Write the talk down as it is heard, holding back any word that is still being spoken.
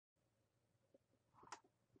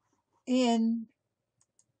in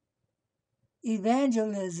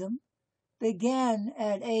evangelism began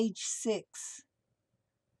at age 6.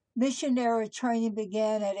 Missionary training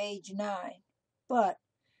began at age 9. But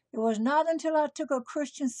it was not until I took a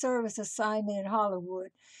Christian service assignment in Hollywood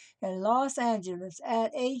and Los Angeles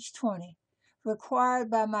at age 20,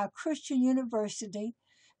 required by my Christian university,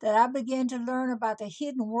 that I began to learn about the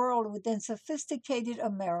hidden world within sophisticated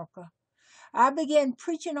America. I began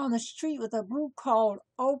preaching on the street with a group called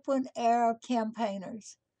Open Air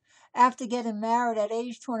Campaigners. After getting married at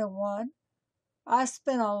age 21, I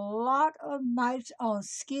spent a lot of nights on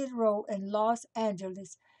Skid Row in Los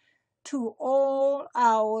Angeles to all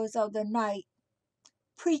hours of the night,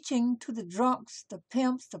 preaching to the drunks, the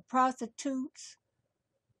pimps, the prostitutes,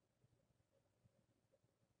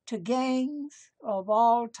 to gangs of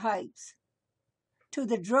all types, to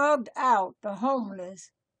the drugged out, the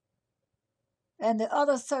homeless, and the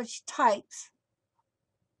other such types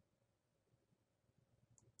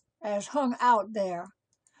as hung out there.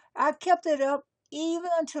 I kept it up even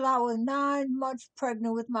until I was 9 months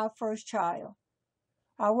pregnant with my first child.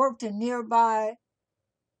 I worked in a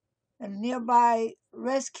nearby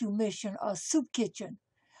rescue mission, a soup kitchen,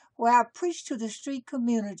 where I preached to the street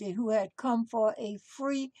community who had come for a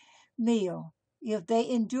free meal if they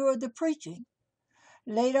endured the preaching.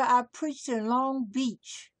 Later, I preached in Long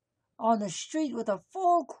Beach on the street with a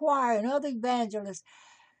full choir and other evangelists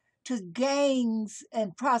to gangs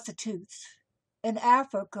and prostitutes in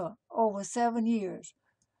Africa over 7 years.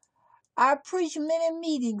 I preached many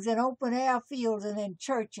meetings in open air fields and in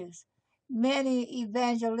churches, many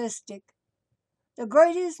evangelistic. The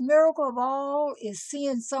greatest miracle of all is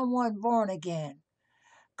seeing someone born again,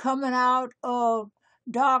 coming out of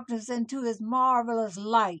darkness into his marvelous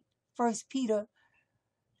light. 1 Peter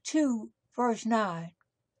 2, verse 9.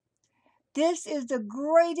 This is the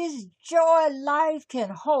greatest joy life can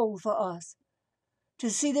hold for us, to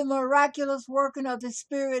see the miraculous working of the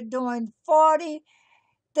Spirit doing 40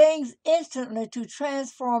 things instantly to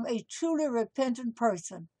transform a truly repentant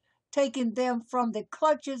person, taking them from the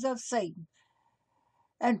clutches of Satan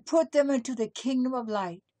and put them into the kingdom of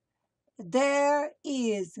light. There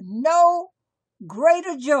is no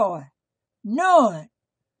greater joy, none.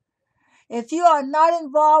 If you are not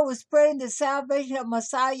involved with spreading the salvation of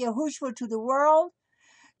Messiah Yahushua to the world,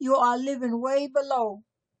 you are living way below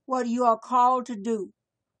what you are called to do,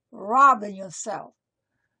 robbing yourself.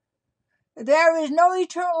 There is no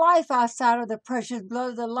eternal life outside of the precious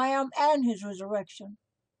blood of the Lamb and his resurrection.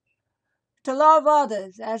 To love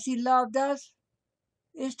others as he loved us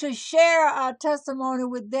is to share our testimony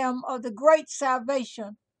with them of the great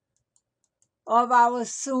salvation of our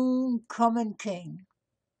soon-coming King.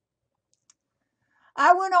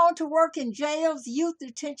 I went on to work in jails, youth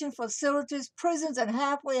detention facilities, prisons, and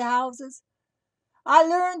halfway houses. I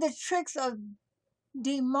learned the tricks of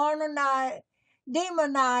demonized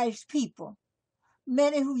people,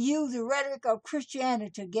 many who use the rhetoric of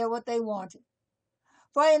Christianity to get what they wanted.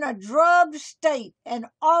 For in a drugged state and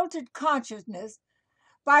altered consciousness,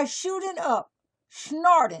 by shooting up,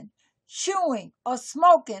 snorting, chewing, or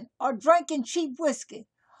smoking, or drinking cheap whiskey,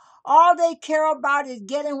 all they care about is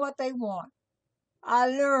getting what they want. I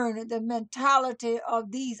learned the mentality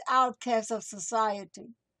of these outcasts of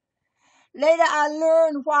society. Later, I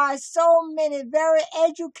learned why so many very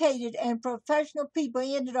educated and professional people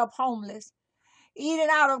ended up homeless, eating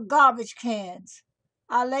out of garbage cans.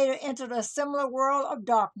 I later entered a similar world of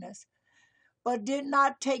darkness, but did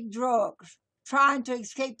not take drugs, trying to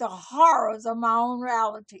escape the horrors of my own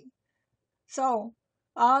reality. So,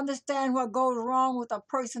 I understand what goes wrong with a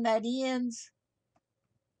person that ends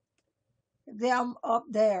them up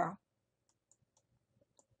there.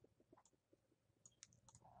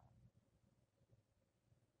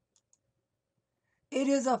 It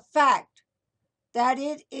is a fact that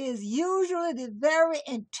it is usually the very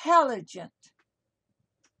intelligent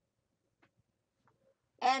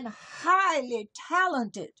and highly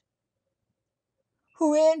talented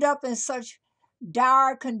who end up in such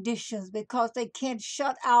dire conditions because they can't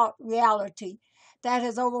shut out reality that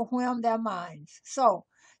has overwhelmed their minds. So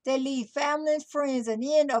they leave family and friends and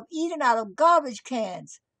end up eating out of garbage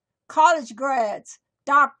cans. College grads,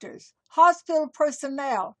 doctors, hospital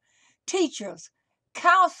personnel, teachers,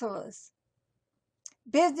 counselors,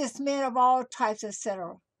 businessmen of all types,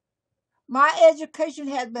 etc. My education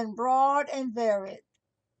has been broad and varied.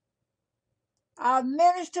 I've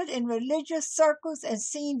ministered in religious circles and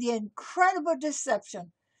seen the incredible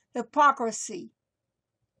deception, hypocrisy,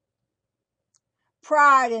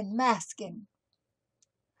 pride, and masking.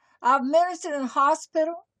 I've ministered in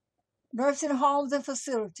hospitals, nursing homes, and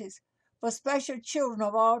facilities for special children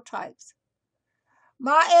of all types.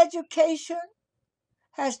 My education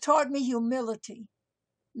has taught me humility,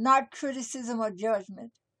 not criticism or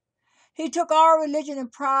judgment. He took all religion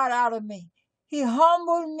and pride out of me. He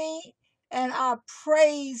humbled me, and I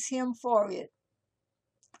praise him for it.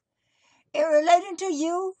 In relating to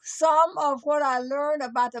you some of what I learned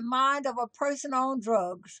about the mind of a person on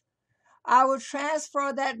drugs, I will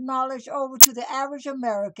transfer that knowledge over to the average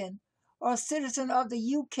American or citizen of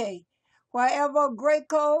the UK, wherever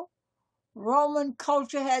Greco-Roman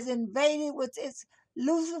culture has invaded with its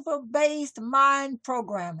Lucifer-based mind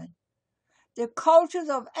programming. The cultures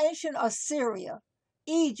of ancient Assyria,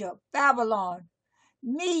 Egypt, Babylon,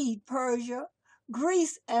 Mede, Persia,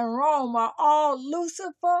 Greece, and Rome are all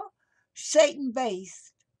Lucifer,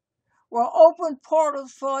 Satan-based, were open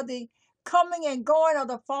portals for the coming and going of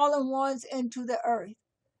the fallen ones into the earth.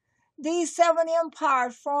 These seven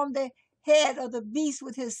empires form the head of the beast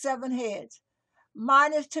with his seven heads,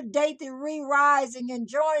 minus to date the re-rising and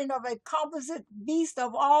joining of a composite beast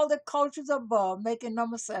of all the cultures above, making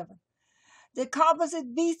number seven. The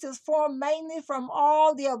composite beast is formed mainly from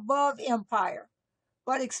all the above empire,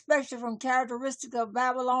 but especially from characteristics of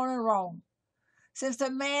Babylon and Rome. Since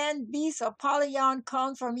the man beast Apollyon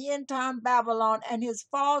comes from end-time Babylon and his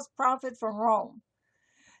false prophet from Rome.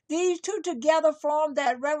 These two together form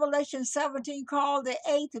that Revelation 17 called the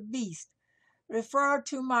eighth beast, referred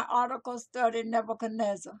to my article study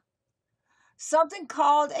Nebuchadnezzar. Something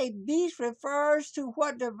called a beast refers to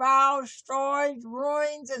what devours, destroys,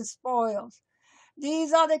 ruins, and spoils.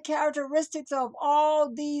 These are the characteristics of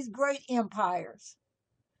all these great empires.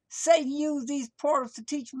 Satan used these portals to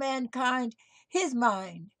teach mankind his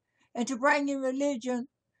mind and to bring in religion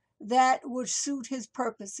that would suit his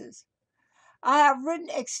purposes. I have written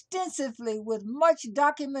extensively with much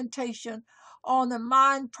documentation on the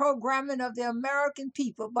mind programming of the American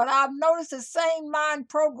people, but I've noticed the same mind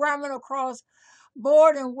programming across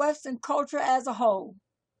board in Western culture as a whole,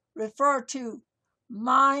 referred to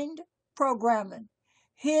mind programming,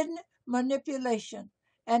 hidden manipulation,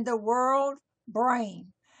 and the world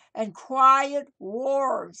brain, and quiet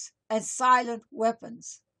wars and silent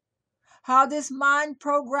weapons. How this mind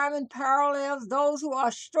programming parallels those who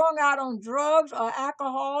are strung out on drugs or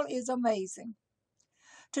alcohol is amazing.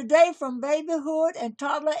 Today, from babyhood and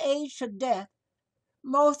toddler age to death,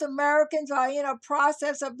 most Americans are in a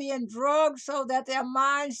process of being drugged so that their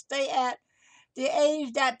minds stay at the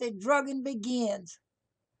age that the drugging begins,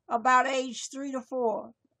 about age 3 to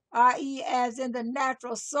 4, i.e., as in the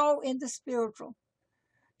natural, so in the spiritual.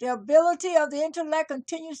 The ability of the intellect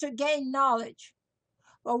continues to gain knowledge,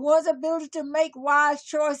 but one's ability to make wise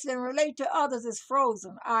choices and relate to others is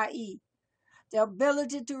frozen, i.e., the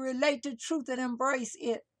ability to relate to truth and embrace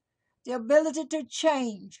it, the ability to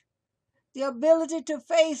change, the ability to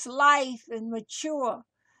face life and mature,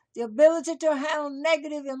 the ability to handle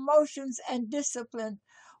negative emotions and discipline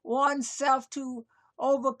oneself to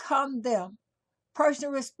overcome them,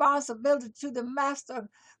 personal responsibility to the master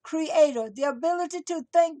creator, the ability to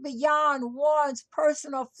think beyond one's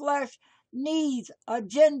personal flesh needs,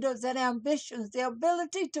 agendas, and ambitions, the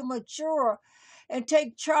ability to mature and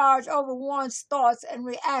take charge over one's thoughts and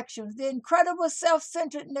reactions, the incredible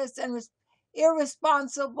self-centeredness and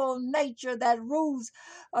irresponsible nature that rules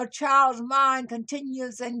a child's mind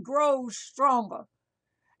continues and grows stronger.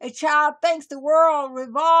 A child thinks the world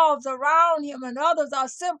revolves around him and others are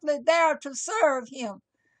simply there to serve him.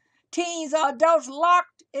 Teens or adults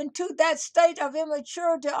locked into that state of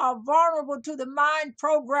immaturity are vulnerable to the mind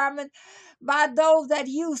programming by those that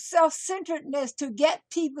use self-centeredness to get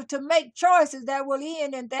people to make choices that will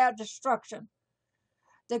end in their destruction.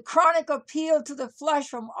 The chronic appeal to the flesh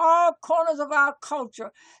from all corners of our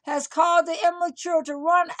culture has caused the immature to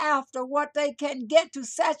run after what they can get to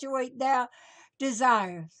saturate their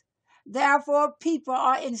desires. Therefore, people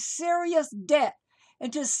are in serious debt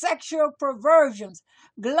into sexual perversions,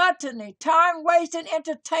 gluttony, time-wasting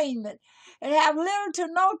entertainment, and have little to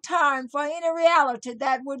no time for any reality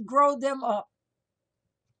that would grow them up.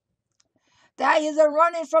 There is a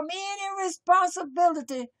running from any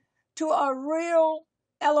responsibility to a real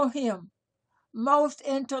Elohim. Most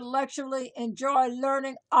intellectually enjoy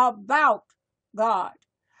learning about God,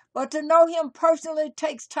 but to know him personally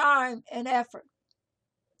takes time and effort.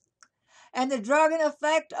 And the drugging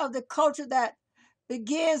effect of the culture that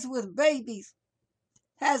begins with babies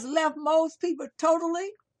has left most people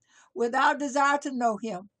totally without desire to know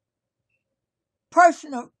him.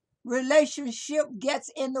 Personal relationship gets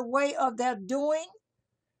in the way of their doing,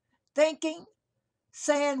 thinking,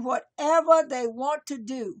 saying whatever they want to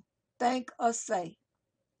do, think, or say.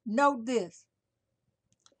 Note this.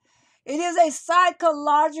 It is a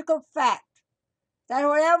psychological fact that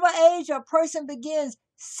whatever age a person begins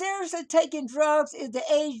seriously taking drugs is the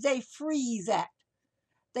age they freeze at.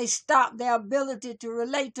 They stop their ability to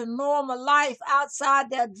relate to normal life outside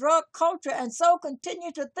their drug culture and so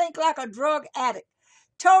continue to think like a drug addict,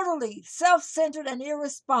 totally self-centered and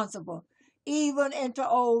irresponsible, even into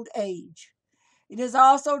old age. It is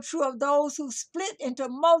also true of those who split into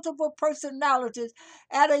multiple personalities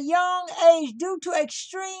at a young age due to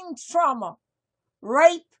extreme trauma,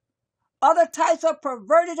 rape, other types of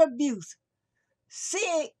perverted abuse,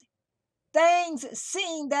 seeing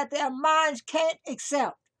that their minds can't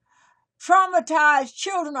accept. Traumatized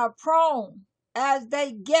children are prone, as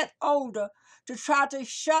they get older, to try to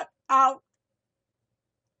shut out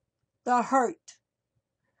the hurt,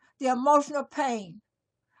 the emotional pain,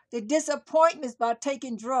 the disappointments by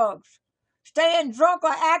taking drugs, staying drunk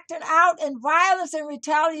or acting out in violence and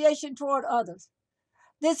retaliation toward others.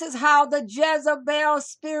 This is how the Jezebel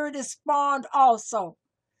spirit is spawned also.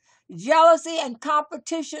 Jealousy and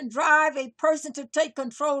competition drive a person to take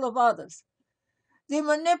control of others. The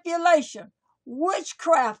manipulation,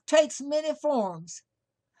 witchcraft takes many forms.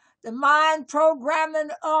 The mind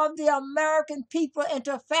programming of the American people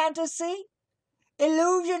into fantasy,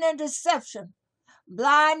 illusion, and deception,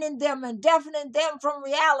 blinding them and deafening them from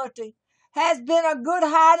reality, has been a good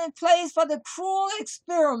hiding place for the cruel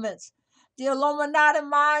experiments the Illuminati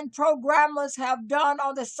mind programmers have done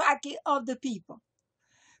on the psyche of the people.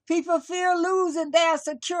 People fear losing their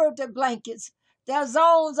security blankets, their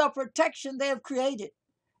zones of protection they have created.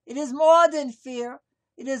 It is more than fear.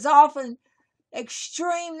 It is often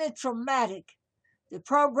extremely traumatic. The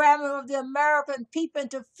programming of the American people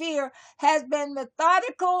into fear has been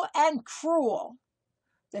methodical and cruel.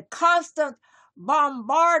 The constant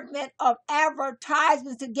bombardment of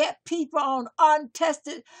advertisements to get people on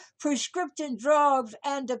untested prescription drugs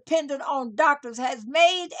and dependent on doctors has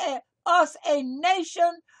made us a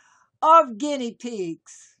nation of guinea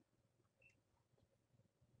pigs.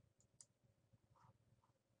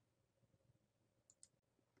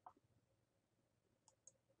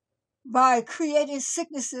 By creating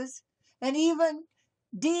sicknesses and even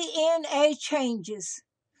DNA changes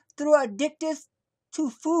through addictive to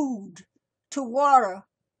food, to water,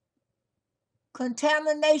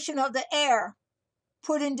 contamination of the air,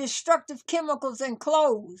 putting destructive chemicals in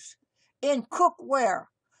clothes, in cookware,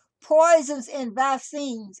 poisons in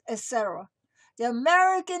vaccines, etc. The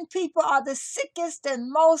American people are the sickest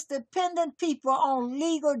and most dependent people on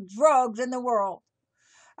legal drugs in the world.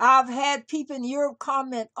 I've had people in Europe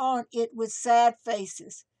comment on it with sad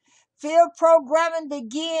faces. Fear programming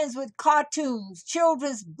begins with cartoons,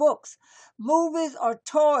 children's books, movies, or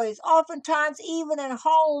toys, oftentimes even in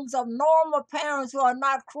homes of normal parents who are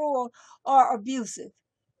not cruel or abusive.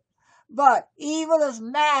 But evil is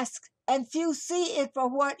masked, and few see it for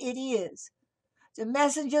what it is. The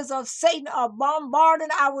messengers of Satan are bombarding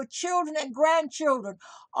our children and grandchildren,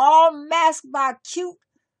 all masked by cute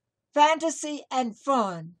fantasy and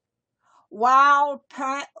fun. Wise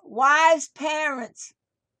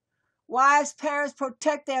parents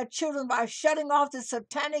protect their children by shutting off the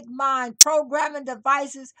satanic mind programming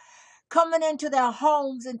devices coming into their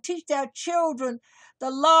homes and teach their children the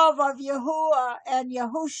love of Yahuwah and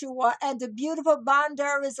Yahushua and the beautiful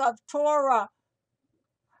boundaries of Torah.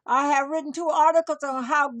 I have written 2 articles on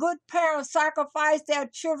how good parents sacrifice their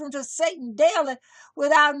children to Satan daily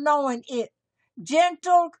without knowing it.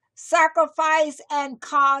 Gentle sacrifice and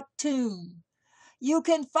cartoon. You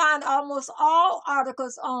can find almost all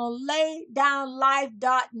articles on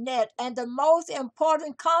laydownlife.net and the most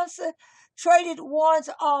important concentrated ones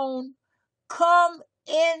on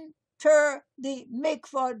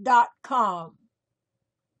comeinterthemikvah.com.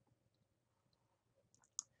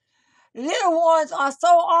 Little ones are so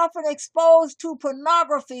often exposed to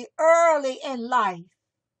pornography early in life.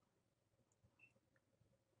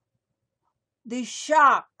 The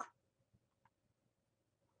shock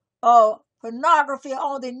of pornography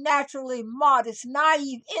on the naturally modest,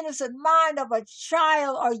 naive, innocent mind of a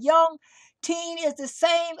child or young teen is the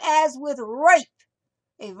same as with rape,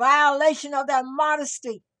 a violation of their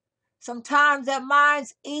modesty. Sometimes their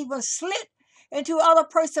minds even slip into other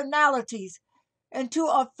personalities, into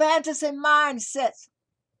a fantasy mindsets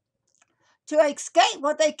to escape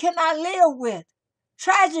what they cannot live with.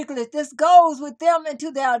 Tragically, this goes with them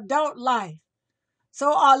into their adult life,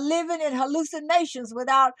 so are living in hallucinations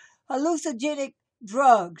without hallucinogenic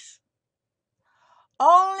drugs.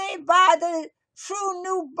 Only by the true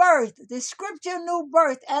new birth, the scripture new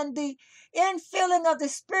birth, and the infilling of the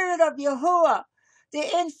Spirit of Yahuwah,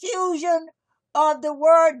 the infusion of the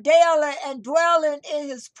word daily and dwelling in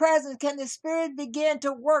his presence, can the Spirit begin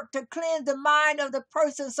to work to cleanse the mind of the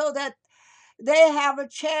person so that they have a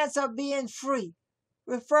chance of being free,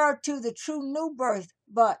 refer to the true new birth.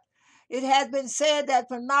 But it has been said that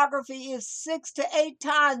pornography is 6 to 8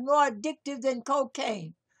 times more addictive than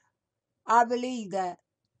cocaine. I believe that.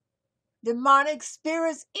 Demonic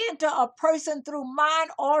spirits enter a person through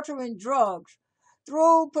mind-altering drugs,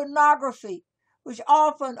 through pornography, which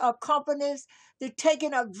often accompanies the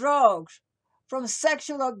taking of drugs, from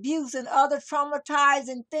sexual abuse and other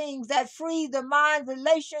traumatizing things that free the mind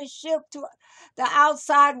relationship to the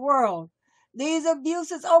outside world. These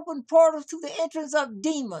abuses open portals to the entrance of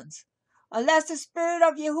demons. Unless the Spirit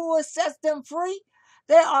of Yahuwah sets them free,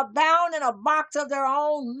 they are bound in a box of their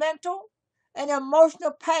own mental and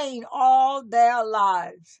emotional pain all their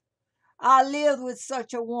lives. I lived with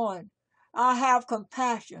such a one. I have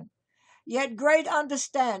compassion, yet great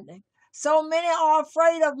understanding. So many are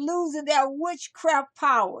afraid of losing their witchcraft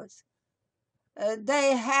powers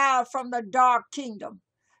they have from the dark kingdom.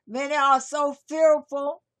 Many are so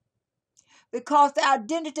fearful because their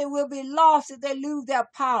identity will be lost if they lose their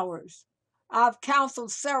powers. I've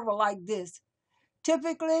counseled several like this.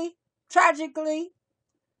 Tragically,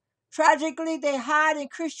 they hide in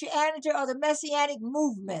Christianity or the Messianic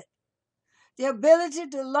movement. The ability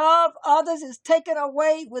to love others is taken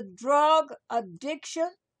away with drug addiction,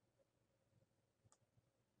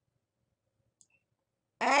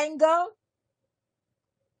 anger,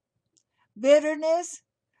 bitterness,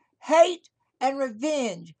 hate, and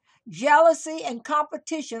revenge. Jealousy and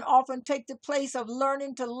competition often take the place of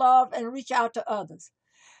learning to love and reach out to others.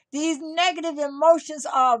 These negative emotions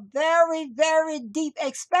are very, very deep,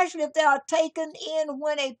 especially if they are taken in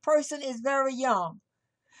when a person is very young.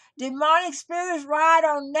 Demonic spirits ride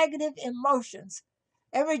on negative emotions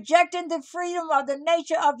and rejecting the freedom of the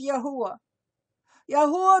nature of Yahuwah.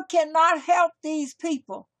 Yahuwah cannot help these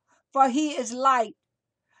people, for he is light.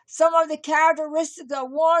 Some of the characteristics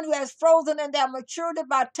of one who has frozen in their maturity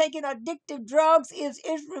by taking addictive drugs is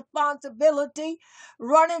irresponsibility,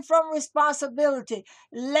 running from responsibility,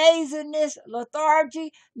 laziness,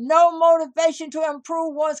 lethargy, no motivation to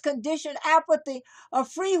improve one's condition, apathy, a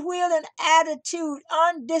freewheeling attitude,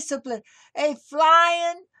 undisciplined, a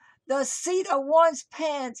flying the seat of one's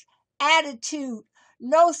pants attitude,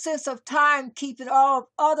 no sense of timekeeping or of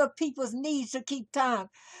other people's needs to keep time.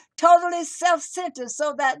 Totally self-centered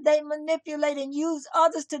so that they manipulate and use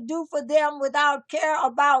others to do for them without care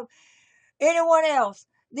about anyone else.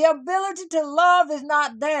 The ability to love is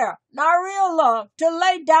not there, not real love, to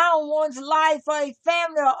lay down one's life for a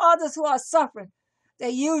family or others who are suffering.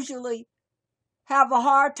 They usually have a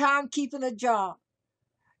hard time keeping a job,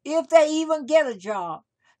 if they even get a job.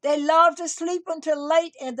 They love to sleep until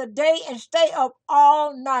late in the day and stay up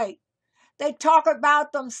all night. They talk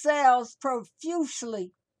about themselves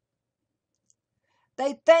profusely.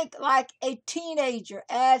 They think like a teenager,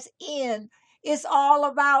 as in, it's all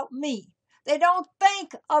about me. They don't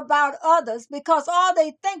think about others because all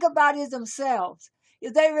they think about is themselves.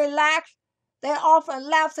 If they relax, they often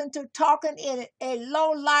lapse into talking in a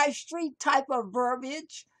low-life street type of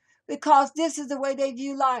verbiage because this is the way they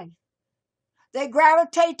view life. They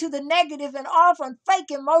gravitate to the negative and often fake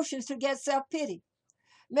emotions to get self-pity.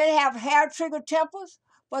 Many have hair-trigger tempers,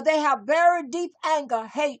 but they have very deep anger,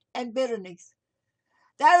 hate, and bitterness.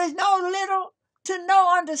 There is no little to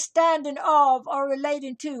no understanding of or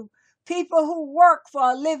relating to people who work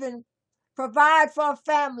for a living, provide for a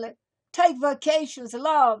family, take vacations,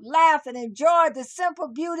 love, laugh, and enjoy the simple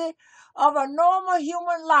beauty of a normal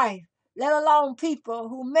human life, let alone people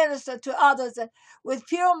who minister to others with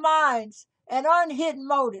pure minds and unhidden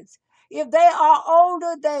motives. If they are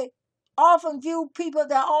older, they often view people of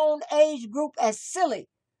their own age group as silly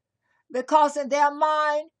because in their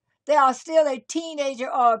mind, they are still a teenager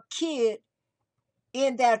or a kid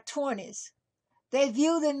in their 20s. They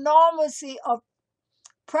view the normalcy of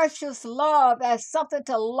precious love as something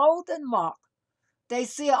to loathe and mock. They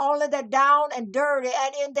see only the down and dirty,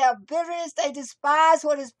 and in their bitterness, they despise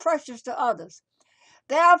what is precious to others.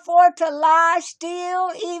 Therefore, to lie,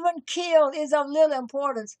 steal, even kill is of little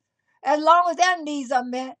importance, as long as their needs are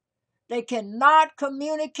met. They cannot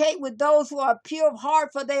communicate with those who are pure of heart,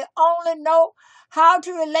 for they only know how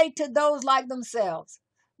to relate to those like themselves.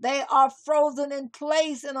 They are frozen in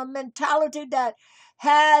place in a mentality that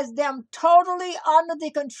has them totally under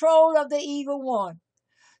the control of the evil one.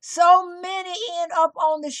 So many end up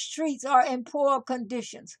on the streets or in poor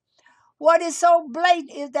conditions. What is so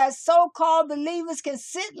blatant is that so-called believers can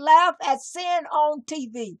sit, laugh at sin on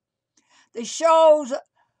TV. The show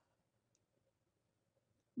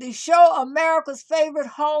America's Favorite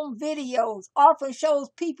Home Videos often shows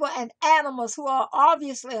people and animals who are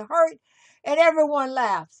obviously hurt, and everyone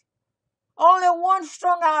laughs. Only one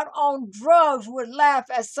strung out on drugs would laugh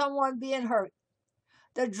at someone being hurt.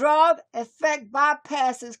 The drug effect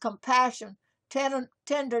bypasses compassion,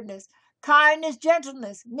 tenderness, kindness,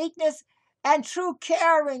 gentleness, meekness, and true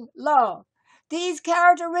caring love. These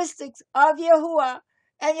characteristics of Yahuwah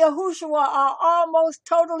and Yahushua are almost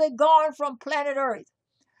totally gone from planet Earth.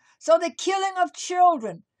 So the killing of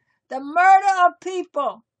children, the murder of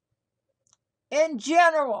people in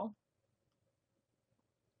general,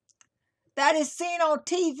 that is seen on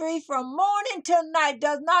TV from morning till night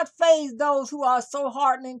does not faze those who are so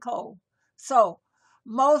hardened and cold. So,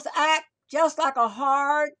 most act just like a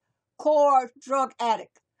hardcore drug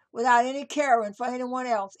addict without any caring for anyone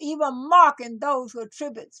else, even mocking those who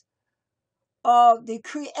attribute of the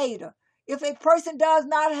Creator. If a person does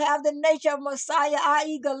not have the nature of Messiah,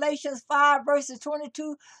 i.e. Galatians 5 verses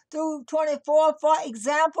 22 through 24, for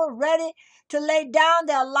example, ready to lay down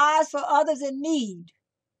their lives for others in need,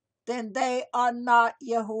 then they are not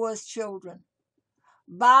Yahuwah's children.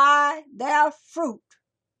 By their fruit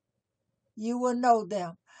you will know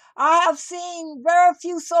them. I have seen very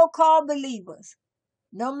few so-called believers,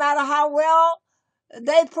 no matter how well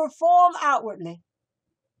they perform outwardly,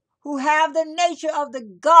 who have the nature of the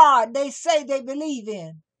God they say they believe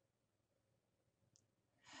in.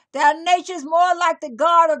 Their nature is more like the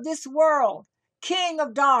God of this world, king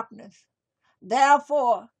of darkness.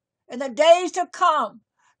 Therefore, in the days to come,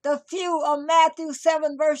 the few of Matthew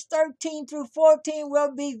 7 verse 13 through 14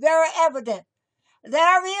 will be very evident.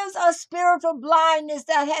 There is a spiritual blindness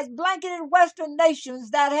that has blanketed Western nations,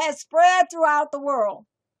 that has spread throughout the world.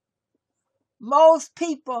 Most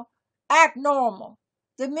people act normal.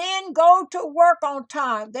 The men go to work on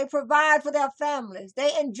time. They provide for their families.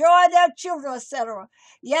 They enjoy their children, etc.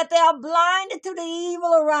 Yet they are blinded to the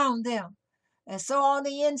evil around them. And so on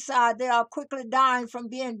the inside, they are quickly dying from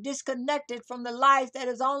being disconnected from the life that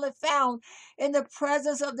is only found in the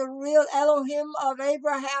presence of the real Elohim of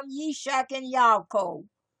Abraham, Yishak, and Yaakov.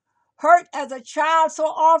 Hurt as a child so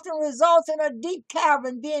often results in a deep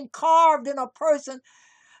cavern being carved in a person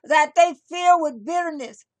that they fill with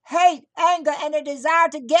bitterness, hate, anger, and a desire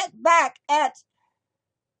to get back at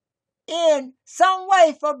in some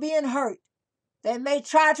way for being hurt. They may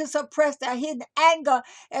try to suppress their hidden anger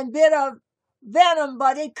and bitter venom,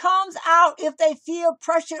 but it comes out if they feel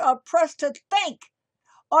pressured or pressed to think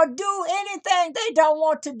or do anything they don't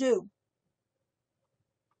want to do.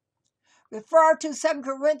 Refer to 2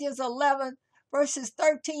 Corinthians 11, verses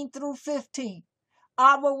 13 through 15.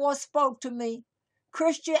 Abba once spoke to me.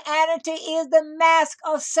 Christianity is the mask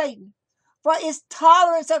of Satan, for its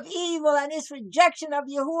tolerance of evil and its rejection of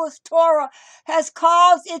Yahuwah's Torah has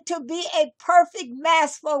caused it to be a perfect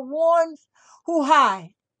mask for ones who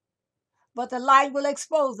hide. But the light will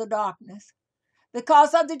expose the darkness.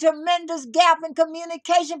 Because of the tremendous gap in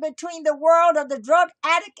communication between the world of the drug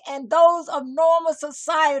addict and those of normal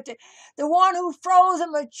society, the one who froze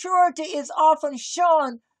in maturity is often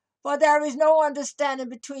shown, for there is no understanding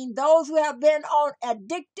between those who have been on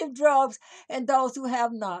addictive drugs and those who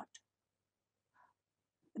have not.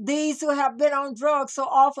 These who have been on drugs so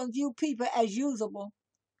often view people as usable.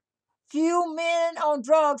 Few men on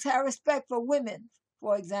drugs have respect for women,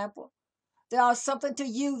 for example. They are something to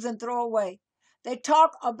use and throw away. They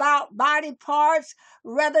talk about body parts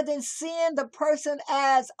rather than seeing the person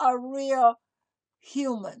as a real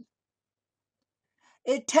human.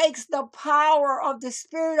 It takes the power of the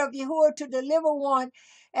Spirit of Yahuwah to deliver one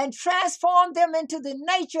and transform them into the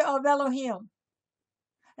nature of Elohim.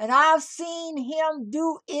 And I've seen him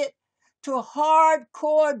do it to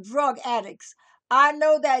hardcore drug addicts. I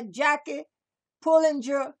know that Jackie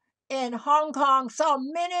Pullinger in Hong Kong saw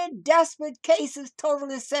many desperate cases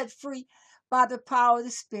totally set free by the power of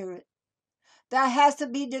the Spirit. There has to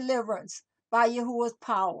be deliverance by Yahuwah's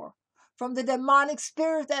power from the demonic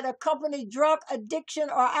spirits that accompany drug addiction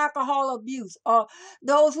or alcohol abuse, or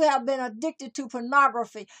those who have been addicted to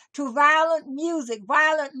pornography, to violent music,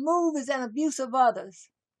 violent movies, and abuse of others.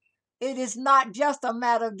 It is not just a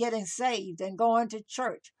matter of getting saved and going to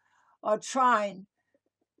church or trying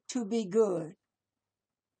to be good.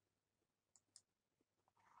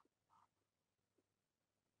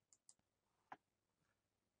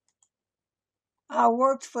 I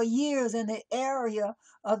worked for years in the area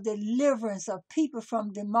of deliverance of people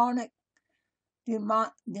from demonic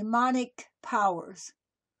powers.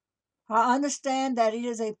 I understand that it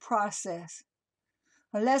is a process.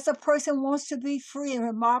 Unless a person wants to be free, and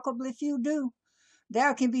remarkably few do,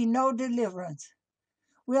 there can be no deliverance.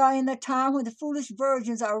 We are in the time when the foolish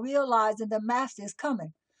virgins are realizing the master is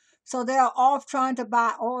coming, so they are off trying to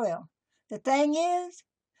buy oil. The thing is,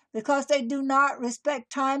 Because they do not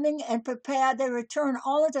respect timing and prepare, they return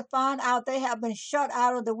only to find out they have been shut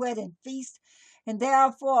out of the wedding feast and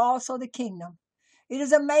therefore also the kingdom. It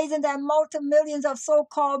is amazing that multi-millions of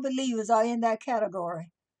so-called believers are in that category.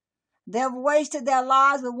 They've wasted their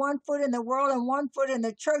lives with one foot in the world and one foot in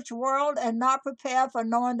the church world and not prepared for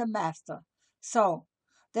knowing the Master. So,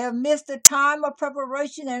 they've missed the time of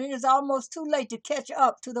preparation and it is almost too late to catch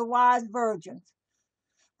up to the wise virgins.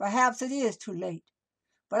 Perhaps it is too late.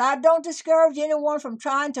 But I don't discourage anyone from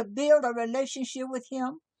trying to build a relationship with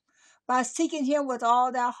Him by seeking Him with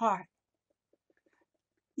all their heart.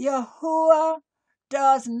 Yahuwah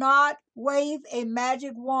does not wave a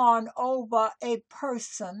magic wand over a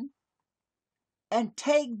person and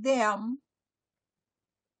take them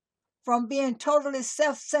from being totally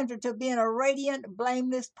self-centered to being a radiant,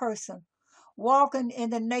 blameless person, walking in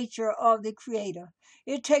the nature of the Creator.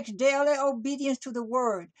 It takes daily obedience to the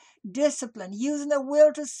Word, discipline, using the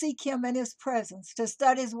will to seek Him in His presence, to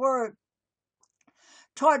study His Word,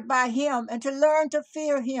 taught by Him, and to learn to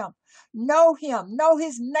fear Him, know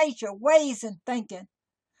His nature, ways, and thinking.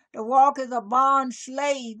 To walk as a bond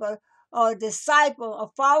slave, a disciple, a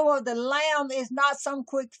follower of the Lamb is not some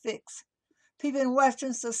quick fix. People in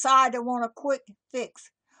Western society want a quick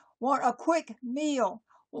fix, want a quick meal,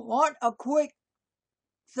 want a quick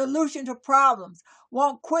solution to problems,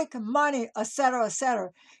 want quick money, etc.,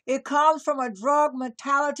 etc. It comes from a drug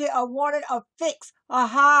mentality of wanting a fix, a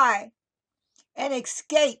high, an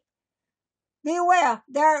escape. Beware,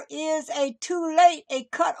 there is a too late, a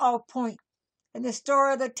cutoff point. In the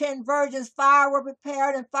story of the 10 virgins, 5 were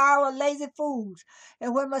prepared and 5 were lazy fools.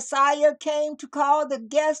 And when Messiah came to call the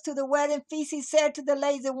guests to the wedding feast, he said to the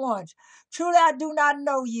lazy ones, "Truly I do not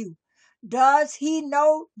know you." Does he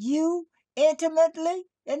know you intimately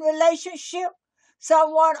in relationship?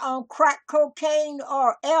 Someone on crack cocaine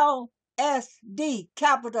or LSD,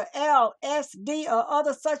 capital LSD, or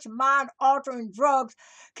other such mind-altering drugs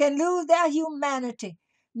can lose their humanity.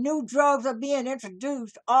 New drugs are being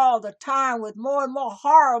introduced all the time with more and more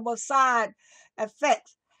horrible side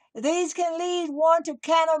effects. These can lead one to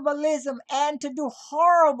cannibalism and to do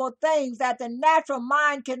horrible things that the natural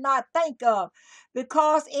mind cannot think of,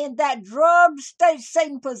 because in that drugged state,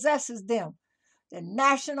 Satan possesses them. The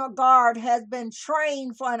National Guard has been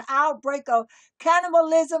trained for an outbreak of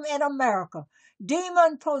cannibalism in America.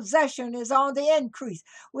 Demon possession is on the increase.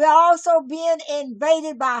 We are also being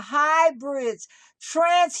invaded by hybrids,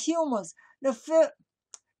 transhumans, the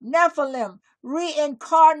Nephilim,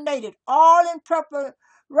 reincarnated, all in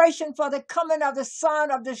preparation for the coming of the son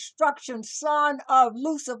of destruction, son of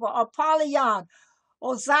Lucifer, Apollyon,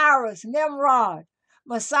 Osiris, Nimrod.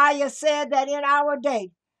 Messiah said that in our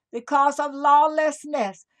day, because of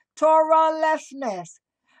lawlessness, Torahlessness,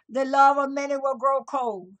 the love of many will grow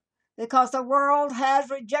cold. Because the world has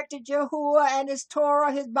rejected Yahuwah and His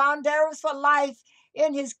Torah, His boundaries for life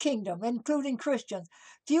in His kingdom, including Christians.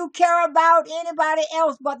 Few care about anybody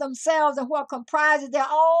else but themselves and what comprises their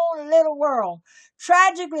own little world.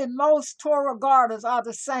 Tragically, most Torah guarders are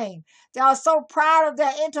the same. They are so proud of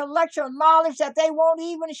their intellectual knowledge that they won't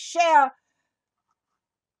even share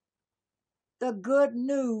the good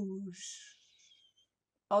news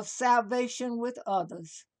of salvation with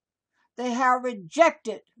others. They have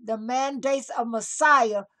rejected the mandates of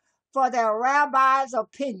Messiah for their rabbis'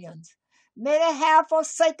 opinions. Many have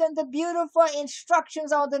forsaken the beautiful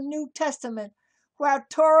instructions of the New Testament, where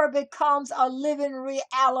Torah becomes a living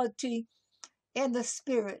reality in the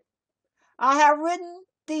Spirit. I have written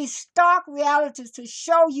these stark realities to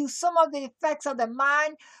show you some of the effects of the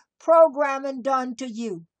mind programming done to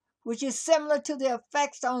you, which is similar to the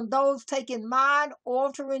effects on those taking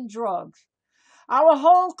mind-altering drugs. Our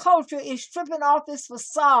whole culture is stripping off its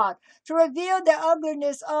facade to reveal the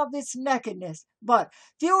ugliness of its nakedness. But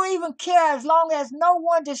few even care as long as no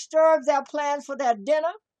one disturbs their plans for their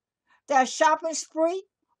dinner, their shopping spree,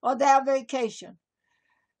 or their vacation.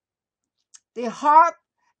 The harp,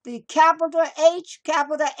 the capital H,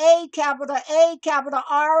 capital A, capital A, capital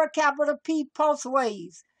R, capital P pulse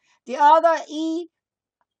waves. The other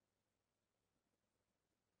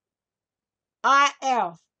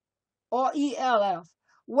EIF or ELF.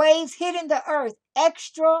 Waves hitting the earth,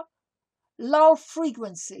 extra low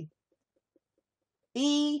frequency,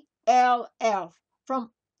 ELF,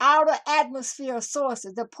 from outer atmosphere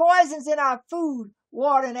sources. The poisons in our food,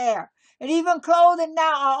 water, and air, and even clothing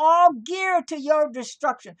now are all geared to your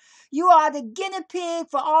destruction. You are the guinea pig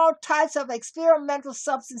for all types of experimental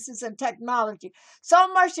substances and technology. So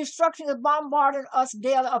much destruction is bombarding us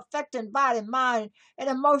daily, affecting body, mind, and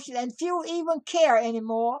emotion, and few even care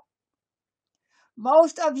anymore.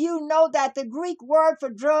 Most of you know that the Greek word for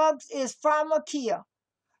drugs is pharmakia,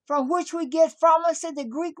 from which we get pharmacy. The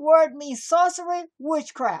Greek word means sorcery,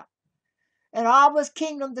 witchcraft. In Abba's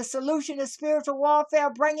kingdom, the solution is spiritual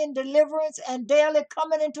warfare, bringing deliverance and daily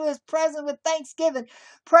coming into his presence with thanksgiving,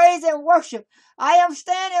 praise, and worship. I am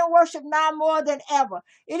standing in worship now more than ever.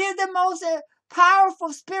 It is the most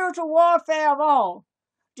powerful spiritual warfare of all.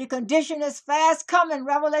 The condition is fast coming,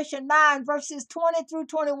 Revelation 9, verses 20 through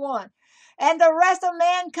 21. And the rest of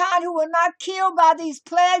mankind who were not killed by these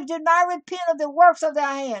plagues did not repent of the works of their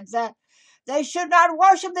hands, that they should not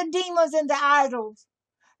worship the demons and the idols.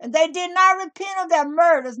 And they did not repent of their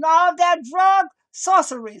murders, nor of their drug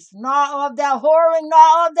sorceries, nor of their whoring,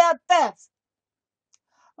 nor of their thefts.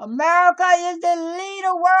 America is the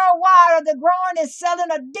leader worldwide of the growing and selling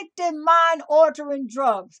addictive mind-altering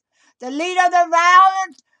drugs. The leader of the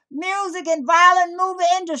violent music and violent movie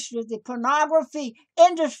industry, the pornography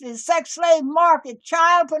industry, sex slave market,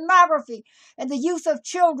 child pornography, and the use of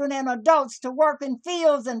children and adults to work in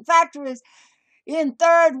fields and factories in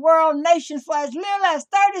third world nations for as little as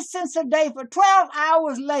 30 cents a day for 12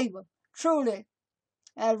 hours labor. Truly,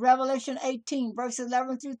 as Revelation 18, verses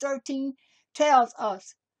 11 through 13 tells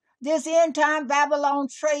us, this end time Babylon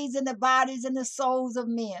trades in the bodies and the souls of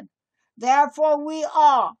men. Therefore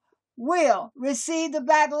will receive the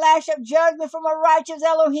backlash of judgment from a righteous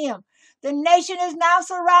Elohim. The nation is now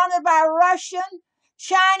surrounded by Russian,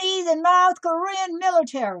 Chinese, and North Korean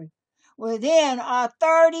military. Within are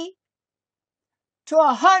 30 to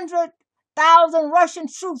 100,000 Russian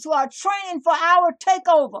troops who are training for our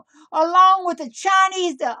takeover, along with the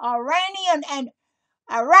Chinese, the Iranian, and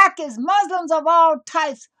Iraqis, Muslims of all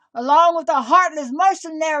types, along with the heartless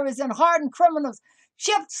mercenaries and hardened criminals,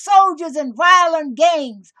 chipped soldiers and violent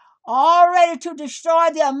gangs, all ready to destroy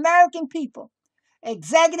the American people.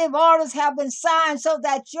 Executive orders have been signed so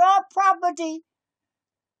that your property,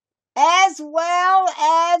 as well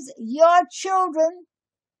as your children,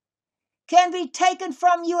 can be taken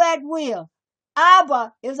from you at will.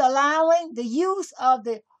 Abba is allowing the use of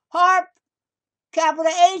the HARP,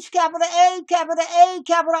 capital H, capital A, capital A,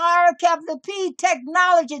 capital R, capital P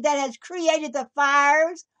technology that has created the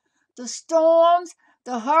fires, the storms,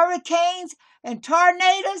 the hurricanes and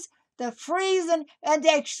tornadoes, the freezing and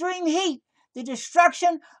the extreme heat, the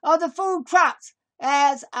destruction of the food crops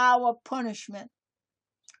as our punishment.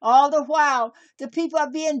 All the while, the people are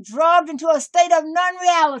being drugged into a state of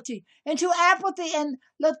non-reality, into apathy and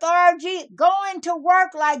lethargy, going to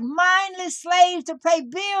work like mindless slaves to pay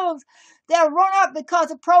bills that run up because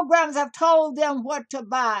the programs have told them what to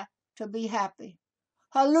buy to be happy.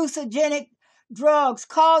 Hallucinogenic drugs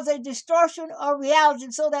cause a distortion of reality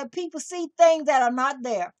so that people see things that are not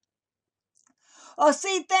there, or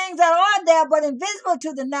see things that are there but invisible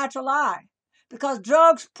to the natural eye. Because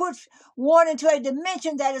drugs put one into a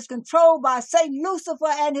dimension that is controlled by Satan, Lucifer,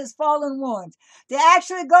 and his fallen ones. They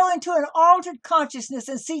actually go into an altered consciousness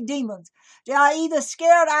and see demons. They are either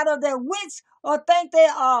scared out of their wits or think they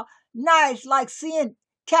are nice, like seeing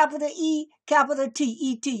capital E, capital T,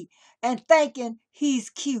 E-T, and thinking he's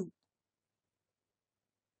cute.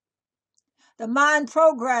 The mind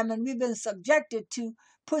programming we've been subjected to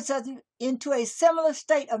puts us into a similar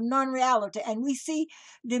state of non-reality, and we see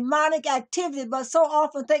demonic activity but so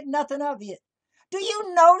often think nothing of it. Do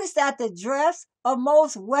you notice that the dress of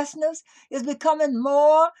most Westerners is becoming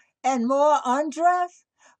more and more undressed?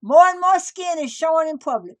 More and more skin is showing in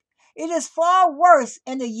public. It is far worse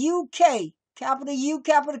in the UK, capital U,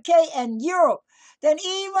 capital K, and Europe than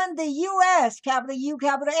even the US, capital U,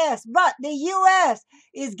 capital S. But the US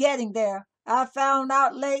is getting there. I found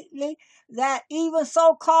out lately that even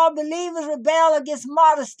so-called believers rebel against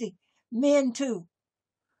modesty, men too.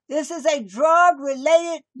 This is a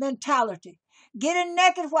drug-related mentality. Getting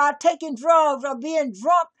naked while taking drugs or being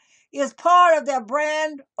drunk is part of their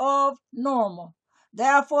brand of normal.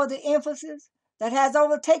 Therefore, the emphasis that has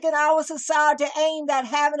overtaken our society aimed at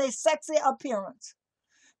having a sexy appearance.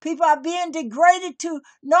 People are being degraded to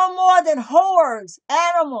no more than whores,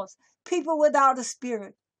 animals, people without a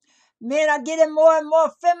spirit. Men are getting more and more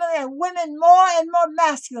feminine and women more and more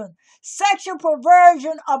masculine. Sexual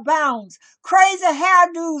perversion abounds. Crazy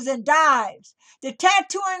hairdos and dyes. The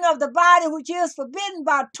tattooing of the body, which is forbidden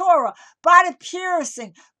by Torah, body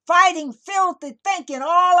piercing, fighting, filthy thinking,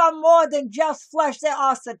 all are more than just flesh. They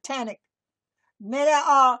are satanic. Many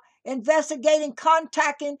are investigating,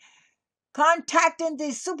 contacting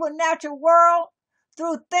the supernatural world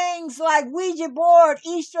through things like Ouija board,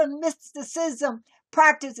 Eastern mysticism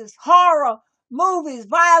practices, horror, movies,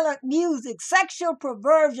 violent music, sexual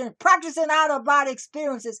perversion, practicing out-of-body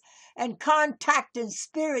experiences, and contacting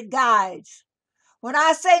spirit guides. When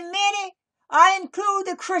I say many, I include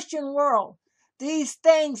the Christian world. These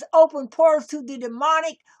things open portals to the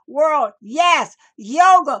demonic world. Yes,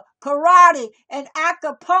 yoga, karate, and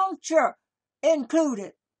acupuncture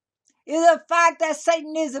included. It is a fact that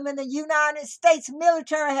Satanism in the United States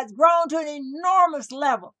military has grown to an enormous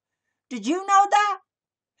level. Did you know that?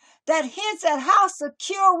 That hints at how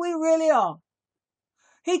secure we really are.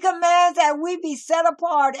 He commands that we be set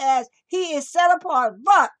apart as he is set apart,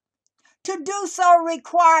 but to do so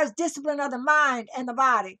requires discipline of the mind and the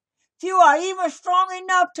body. Few are even strong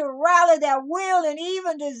enough to rally their will and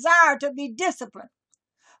even desire to be disciplined.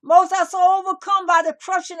 Most are so overcome by the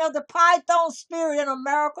crushing of the python spirit in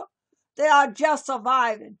America, they are just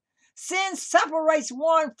surviving. Sin separates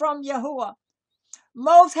one from Yahuwah.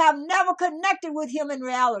 Most have never connected with him in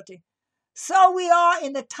reality. So we are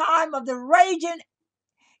in the time of the raging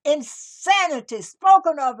insanity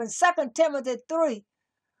spoken of in 2 Timothy 3,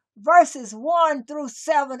 verses 1 through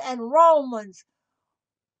 7, and Romans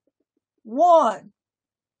 1,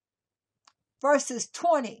 verses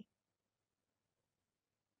 20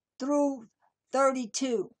 through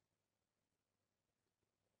 32.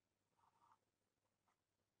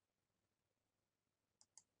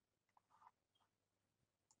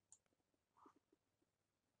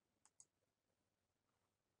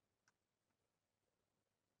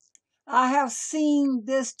 I have seen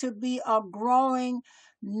this to be a growing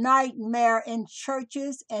nightmare in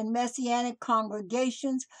churches and messianic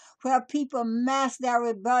congregations where people mask their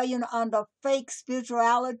rebellion under fake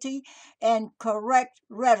spirituality and correct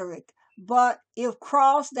rhetoric. But if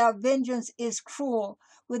crossed, their vengeance is cruel,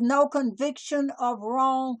 with no conviction of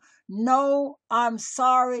wrong, no I'm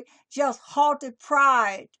sorry, just haughty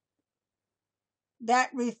pride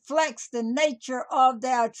that reflects the nature of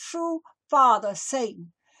their true father,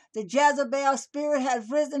 Satan. The Jezebel spirit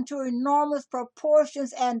has risen to enormous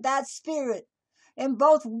proportions, and that spirit in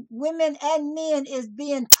both women and men is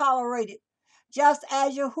being tolerated. Just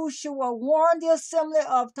as Yahushua warned the assembly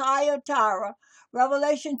of Thyatira,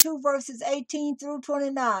 Revelation 2 verses 18 through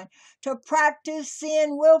 29, to practice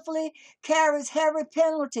sin willfully carries heavy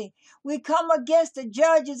penalty. We come against the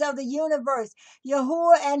judges of the universe,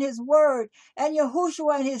 Yahuwah and his word, and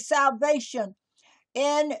Yahushua and his salvation.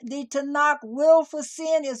 In the Tanakh, willful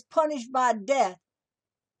sin is punished by death.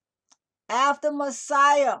 After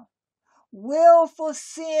Messiah, willful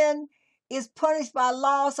sin is punished by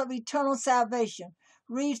loss of eternal salvation.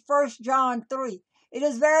 Read 1 John 3. It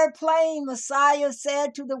is very plain. Messiah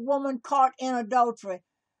said to the woman caught in adultery,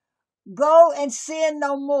 "Go and sin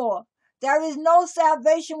no more." There is no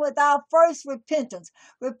salvation without first repentance.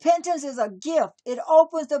 Repentance is a gift. It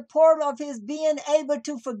opens the portal of his being able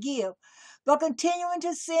to forgive. But continuing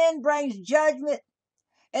to sin brings judgment.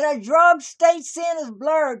 In a drug state, sin is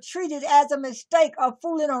blurred, treated as a mistake or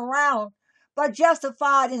fooling around, but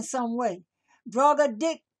justified in some way. Drug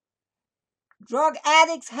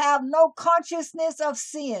addicts have no consciousness of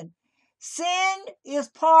sin. Sin is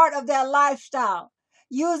part of their lifestyle,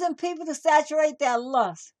 using people to saturate their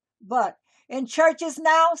lust. But in churches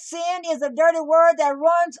now, sin is a dirty word that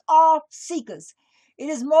runs off seekers. It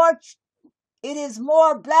is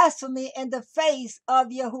more blasphemy in the face of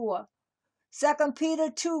Yahuwah. 2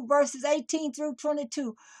 Peter 2 verses 18 through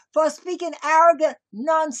 22. For speaking arrogant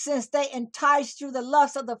nonsense, they entice through the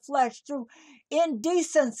lust of the flesh, through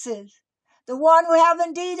indecencies. The one who have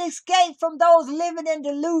indeed escaped from those living in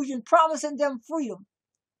delusion, promising them freedom,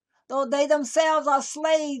 though they themselves are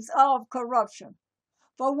slaves of corruption.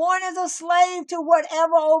 For one is a slave to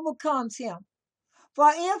whatever overcomes him.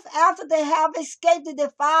 For if after they have escaped the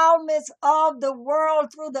defilements of the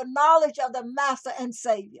world through the knowledge of the Master and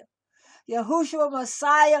Savior, Yahushua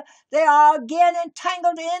Messiah, they are again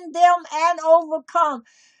entangled in them and overcome,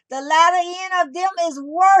 the latter end of them is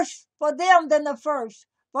worse for them than the first.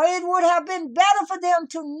 For it would have been better for them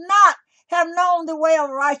to not have known the way of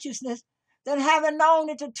righteousness than having known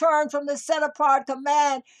it to turn from the set apart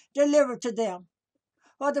command delivered to them.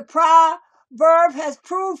 For the proverb has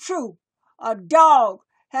proved true. A dog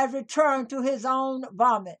has returned to his own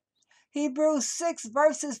vomit. Hebrews 6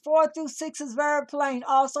 verses 4 through 6 is very plain.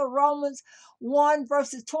 Also Romans 1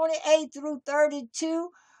 verses 28 through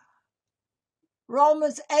 32.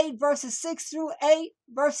 Romans 8 verses 6 through 8,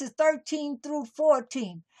 verses 13 through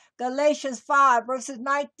 14. Galatians 5 verses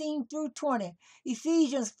 19 through 20.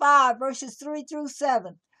 Ephesians 5 verses 3 through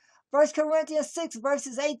 7. 1 Corinthians 6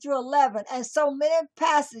 verses 8 through 11. And so many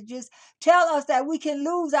passages tell us that we can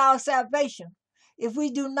lose our salvation if we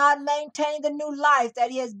do not maintain the new life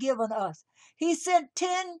that he has given us. He sent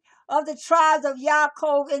 10 of the tribes of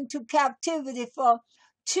Yaakov into captivity for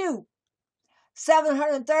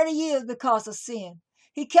 730 years because of sin.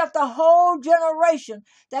 He kept a whole generation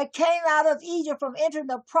that came out of Egypt from entering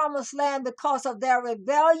the promised land because of their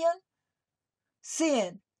rebellion,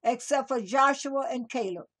 sin, except for Joshua and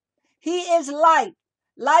Caleb. He is light.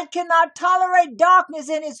 Light cannot tolerate darkness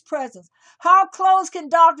in his presence. How close can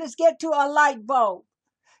darkness get to a light bulb?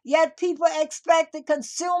 Yet people expect the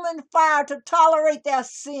consuming fire to tolerate their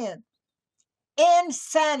sin.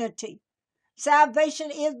 Insanity.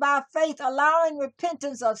 Salvation is by faith, allowing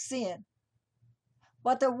repentance of sin.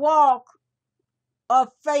 But the walk of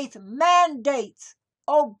faith mandates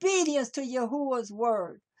obedience to Yahuwah's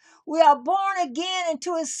word. We are born again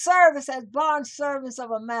into his service as bond servants of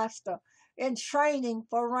a master in training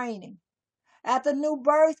for reigning. At the new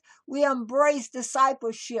birth, we embrace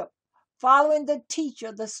discipleship, following the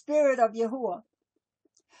teacher, the Spirit of Yahuwah.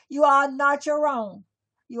 You are not your own.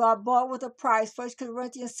 You are bought with a price. 1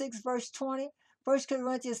 Corinthians 6, verse 20. 1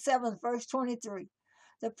 Corinthians 7, verse 23.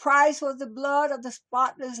 The price was the blood of the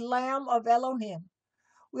spotless Lamb of Elohim.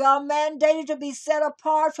 We are mandated to be set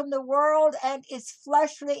apart from the world and its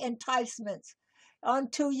fleshly enticements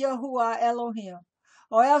unto Yahuwah Elohim.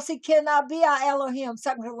 Or else he cannot be our Elohim. 2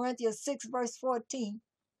 Corinthians 6, verse 14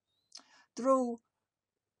 through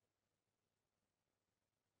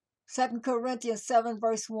 2 Corinthians 7,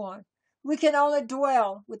 verse 1. We can only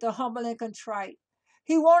dwell with the humble and contrite.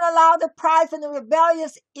 He won't allow the prideful and the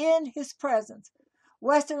rebellious in his presence.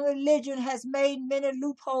 Western religion has made many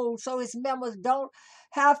loopholes so its members don't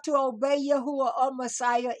have to obey Yahuwah or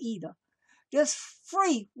Messiah either. This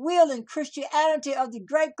free-wheeling Christianity of the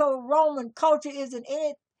Greco-Roman culture is an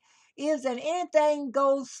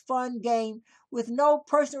anything-goes fun game with no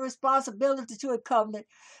personal responsibility to a covenant,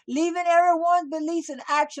 leaving everyone's beliefs and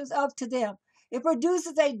actions up to them. It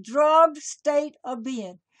produces a drugged state of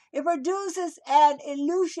being. It produces an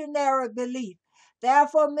illusionary belief.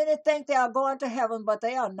 Therefore, many think they are going to heaven, but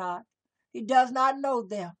they are not. He does not know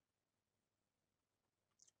them.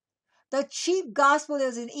 The cheap gospel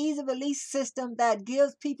is an easy belief system that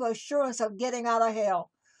gives people assurance of getting out of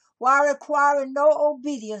hell, while requiring no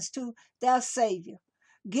obedience to their Savior,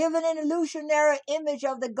 giving an illusionary image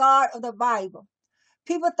of the God of the Bible.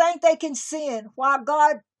 People think they can sin while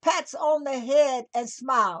God pats on the head and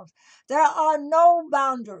smiles. There are no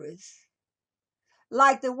boundaries.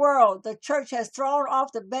 Like the world, the church has thrown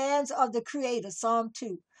off the bands of the Creator, Psalm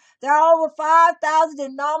 2. There are over 5,000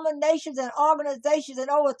 denominations and organizations and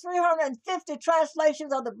over 350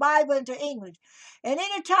 translations of the Bible into English. And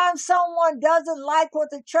anytime someone doesn't like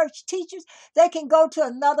what the church teaches, they can go to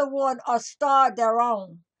another one or start their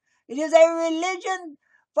own. It is a religion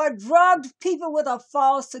for drugged people with a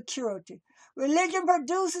false security. Religion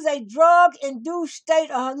produces a drug-induced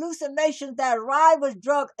state of hallucination that rivals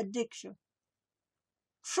drug addiction.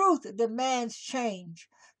 Truth demands change.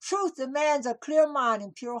 Truth demands a clear mind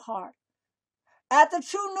and pure heart. At the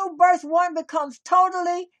true new birth, one becomes a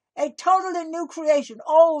totally new creation.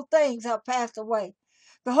 Old things have passed away.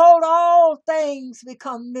 Behold, all things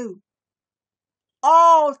become new.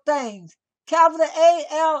 All things. Capital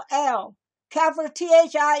A-L-L. Capital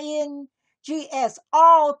T-H-I-N-G-S.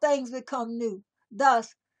 All things become new.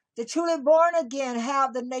 Thus, the truly born again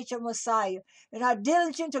have the nature of Messiah and are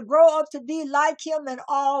diligent to grow up to be like him in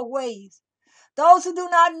all ways. Those who do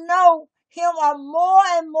not know him are more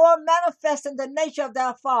and more manifesting the nature of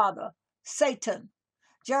their father, Satan.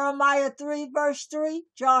 Jeremiah 3, verse 3,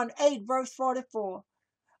 John 8, verse 44.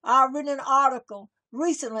 I've written an article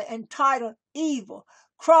recently entitled Evil,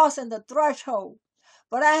 Crossing the Threshold.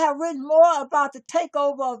 But I have written more about the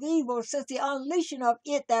takeover of evil since the unleashing of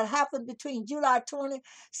it that happened between July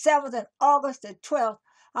 27th and August the 12th.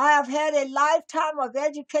 I have had a lifetime of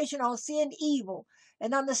education on seeing evil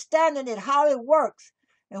and understanding it, how it works,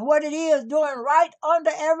 and what it is doing right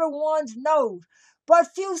under everyone's nose.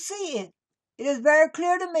 But few see it. It is very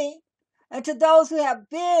clear to me and to those who have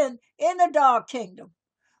been in the dark kingdom.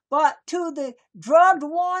 But to the drugged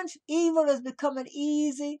ones, evil is becoming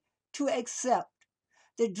easy to accept.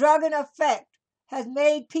 The drugging effect has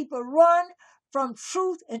made people run from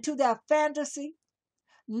truth into their fantasy,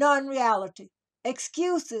 non-reality.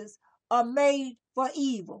 Excuses are made for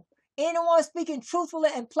evil. Anyone speaking truthfully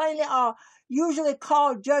and plainly are usually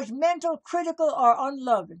called judgmental, critical, or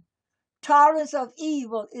unloving. Tolerance of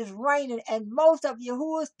evil is reigning, and most of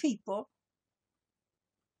Yahuwah's people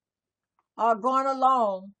are going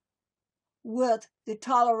along with the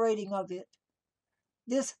tolerating of it.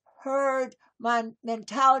 This herd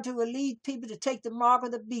mentality will lead people to take the mark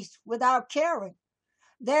of the beast without caring.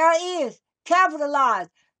 There is,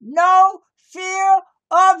 capitalized, no fear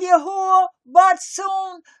of Yahuwah, but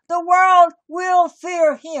soon the world will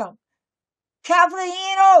fear him. Capital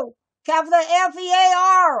N-O, capital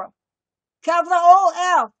F-E-A-R. capital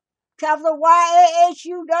O-F, capital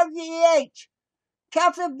Y-A-H-U-W-E-H,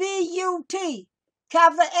 capital B-U-T,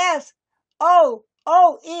 capital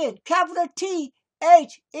S-O-O-N, capital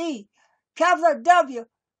T-H-E, capital W,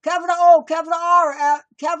 capital O, capital R,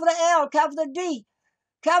 capital L, capital D,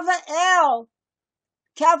 capital L,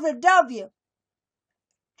 capital W,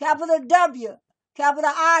 capital W,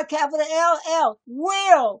 capital I, capital L,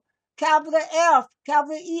 will, capital F,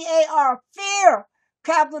 capital E-A-R, fear,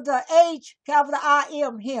 capital H, capital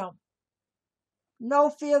I-M, him. No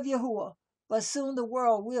fear of Yahuwah, but soon the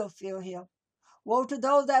world will fear him. Woe to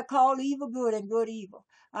those that call evil good and good evil.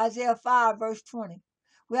 Isaiah 5, verse 20.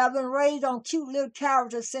 We have been raised on cute little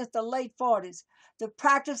characters since the late 40s. The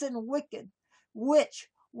practicing wicked witch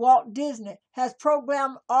Walt Disney has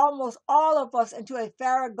programmed almost all of us into a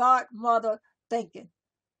fairy godmother thinking.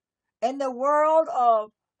 In the world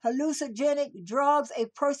of hallucinogenic drugs, a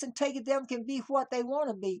person taking them can be what they want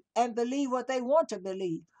to be and believe what they want to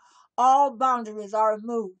believe. All boundaries are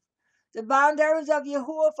removed. The boundaries of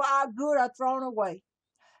Yahuwah for our good are thrown away.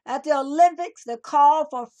 At the Olympics, the call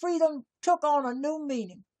for freedom took on a new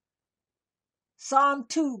meaning. Psalm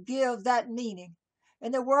 2 gives that meaning.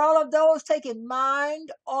 In the world of those taking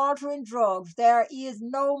mind-altering drugs, there is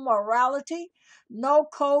no morality, no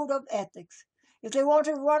code of ethics. If they want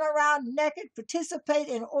to run around naked, participate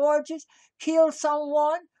in orgies, kill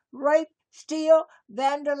someone, rape, steal,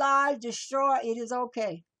 vandalize, destroy, it is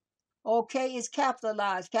okay. Okay is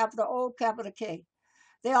capitalized, capital O, capital K.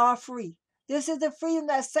 They are free. This is the freedom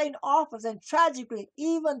that Satan offers, and tragically,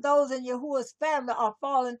 even those in Yahuwah's family are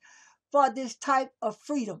falling for this type of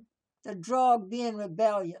freedom, the drug being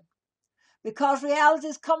rebellion. Because reality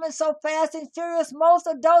is coming so fast and furious, most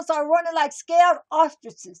adults are running like scared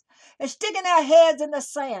ostriches and sticking their heads in the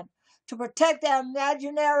sand. To protect their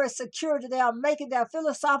imaginary security, they are making their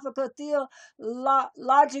philosophical,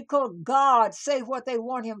 theological God say what they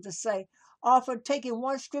want him to say, often taking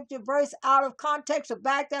one scripture verse out of context to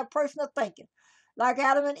back their personal thinking. Like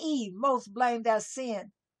Adam and Eve, most blame their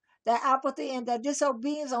sin, their apathy, and their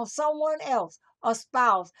disobedience on someone else, a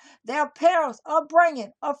spouse, their parents,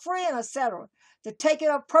 upbringing, a friend, etc. The taking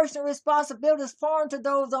of personal responsibility is foreign to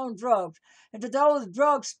those on drugs and to those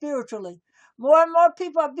drugged spiritually. More and more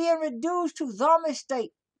people are being reduced to zombie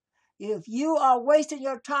state. If you are wasting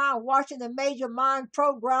your time watching the major mind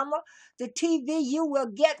programmer, the TV, you will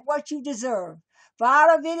get what you deserve. For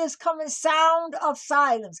out of it is coming sound of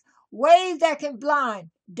silence, waves that can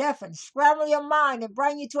blind, deafen, scramble your mind, and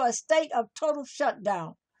bring you to a state of total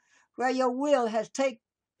shutdown, where your will has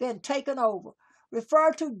been taken over.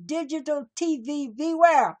 Refer to digital TV,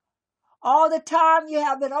 beware. All the time you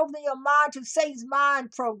have been opening your mind to Satan's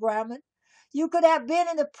mind programming. You could have been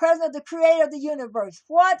in the presence of the creator of the universe.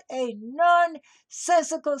 What a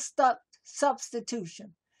nonsensical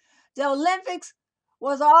substitution. The Olympics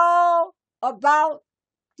was all about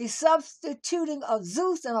the substituting of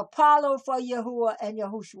Zeus and Apollo for Yahuwah and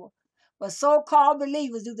Yahushua. But so-called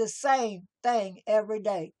believers do the same thing every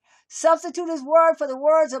day. Substitute his word for the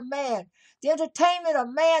words of man, the entertainment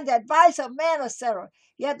of man, the advice of man, etc.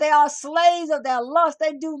 Yet they are slaves of their lust.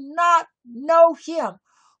 They do not know him.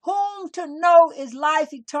 Whom to know is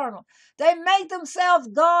life eternal. They make themselves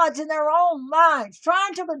gods in their own minds,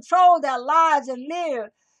 trying to control their lives and live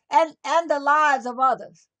and the lives of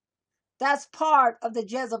others. That's part of the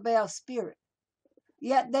Jezebel spirit.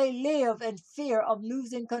 Yet they live in fear of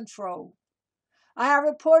losing control. I have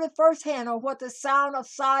reported firsthand on what the sound of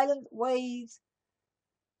silent waves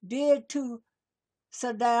did to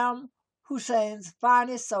Saddam Hussein's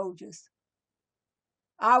finest soldiers.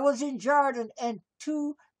 I was in Jordan in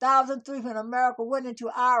 2003 when America went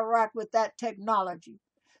into Iraq with that technology.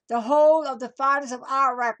 The whole of the finest of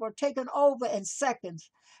Iraq were taken over in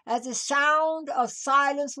seconds as the sound of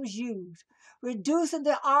silence was used, reducing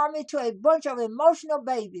the army to a bunch of emotional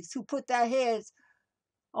babies who put their heads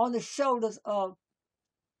on the shoulders of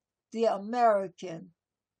the American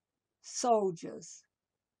soldiers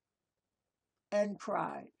and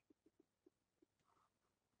cried.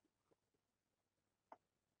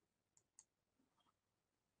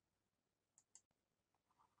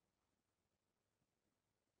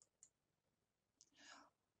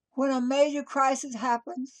 When a major crisis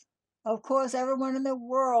happens, of course, everyone in the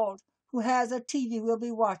world who has a TV will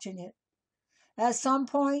be watching it. At some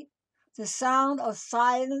point, the sound of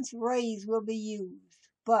silence rays will be used.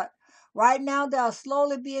 But right now, they are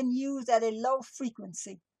slowly being used at a low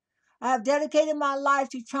frequency. I have dedicated my life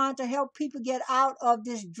to trying to help people get out of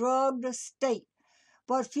this drugged state.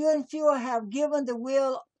 But fewer and fewer have given the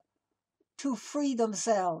will to free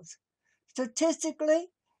themselves. Statistically,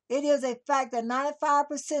 it is a fact that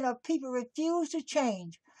 95% of people refuse to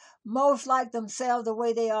change. most like themselves the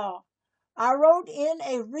way they are. I wrote in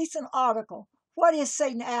a recent article, "What is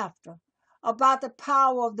Satan after?" about the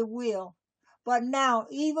power of the will. But now,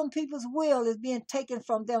 even people's will is being taken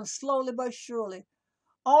from them slowly but surely.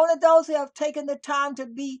 Only those who have taken the time to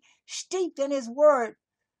be steeped in his word,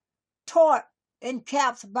 taught in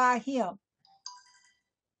caps by him.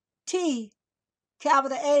 T,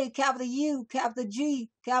 capital A, capital U, capital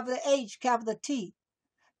G, capital H, capital T,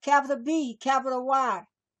 capital B, capital Y,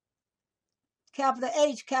 capital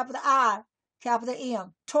H, capital I, capital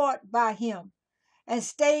M, taught by him, and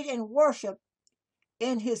stayed in worship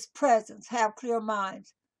in his presence, have clear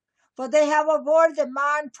minds. For they have avoided the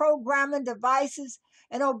mind programming devices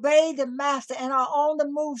and obeyed the master and are on the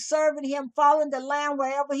move, serving him, following the Lamb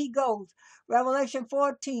wherever he goes. Revelation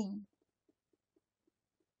 14.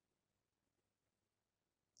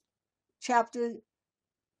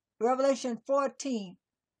 Revelation 14,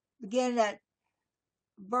 beginning at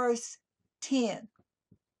verse 10.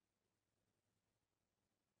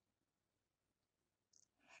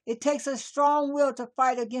 It takes a strong will to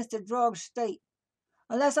fight against the drug state.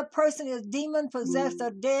 Unless a person is demon possessed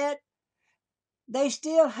or dead, they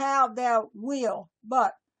still have their will,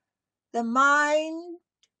 but the mind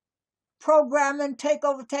programming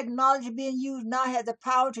takeover technology being used now has the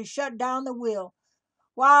power to shut down the will.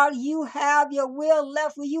 While you have your will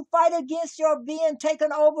left, will you fight against your being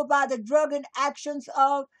taken over by the drugging actions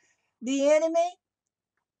of the enemy?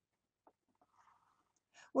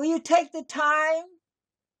 Will you take the time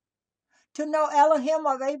to know Elohim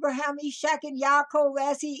of Abraham, Ishak, and Yaakov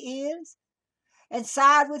as he is, and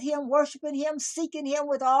side with him, worshiping him, seeking him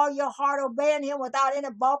with all your heart, obeying him without any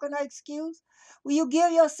balking or excuse? Will you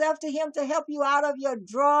give yourself to him to help you out of your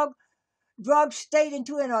drug state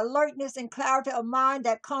into an alertness and clarity of mind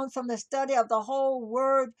that comes from the study of the whole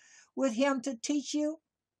word with him to teach you?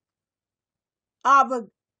 Abba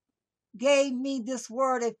gave me this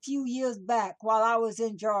word a few years back while I was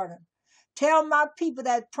in Jordan. Tell my people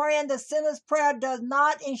that praying the sinner's prayer does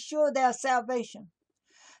not ensure their salvation.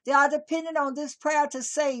 They are dependent on this prayer to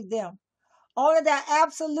save them. Only their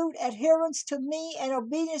absolute adherence to me and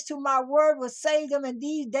obedience to my word will save them in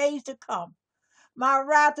these days to come. My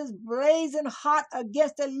wrath is blazing hot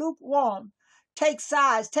against the lukewarm. Take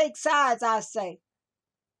sides, I say.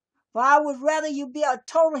 For I would rather you be a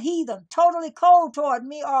total heathen, totally cold toward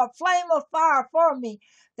me, or a flame of fire for me,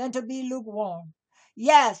 than to be lukewarm.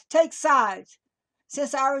 Yes, take sides.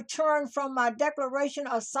 Since I returned from my declaration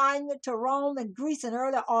assignment to Rome and Greece in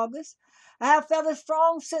early August, I have felt a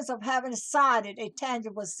strong sense of having sided, a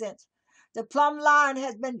tangible sense. The plumb line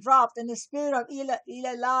has been dropped, and the spirit of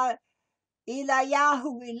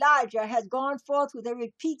Elijah has gone forth with a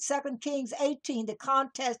repeat 2 Kings 18, the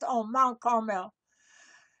contest on Mount Carmel.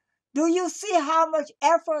 Do you see how much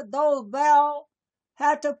effort those Baal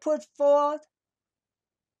had to put forth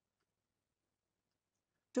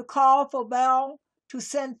to call for Baal to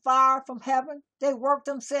send fire from heaven? They worked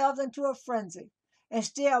themselves into a frenzy, and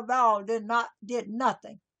still Baal did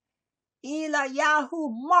nothing. Eliyahu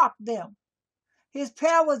mocked them. His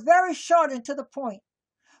prayer was very short and to the point.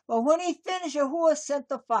 But when he finished, Yahuwah sent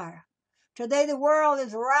the fire. Today the world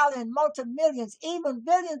is rallying multi-millions, even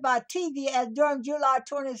billions by TV as during July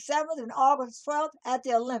 27th and August 12th at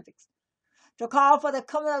the Olympics, to call for the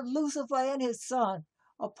coming of Lucifer and his son,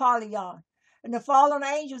 Apollyon, and the fallen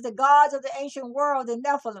angels, the gods of the ancient world, the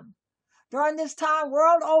Nephilim. During this time,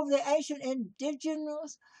 world over, the ancient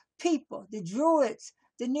indigenous people, the Druids,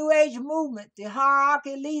 the New Age movement, the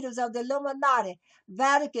hierarchy leaders of the Illuminati,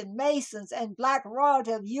 Vatican, Masons, and Black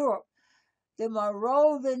royalty of Europe, the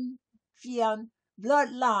Moravian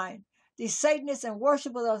bloodline, the Satanists and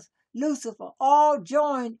worshippers of Lucifer, all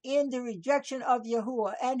joined in the rejection of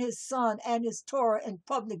Yahuwah and his son and his Torah in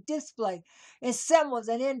public display, in symbols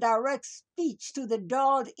and in direct speech to the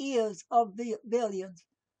dulled ears of billions.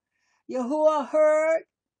 Yahuwah heard,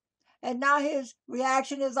 and now his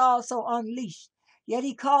reaction is also unleashed. Yet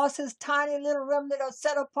he calls his tiny little remnant of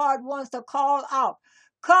set-apart ones to call out,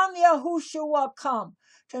 "Come, Yahushua, come,"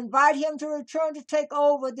 to invite him to return to take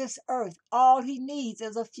over this earth. All he needs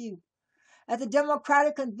is a few. At the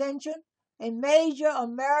Democratic Convention, a major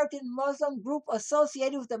American Muslim group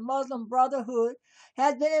associated with the Muslim Brotherhood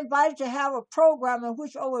has been invited to have a program in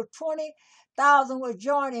which over 20,000 will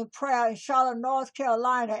join in prayer in Charlotte, North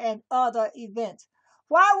Carolina, and other events.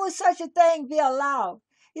 Why would such a thing be allowed?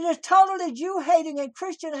 It is totally Jew-hating and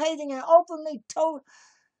Christian-hating and openly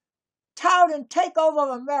touting takeover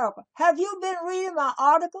of America. Have you been reading my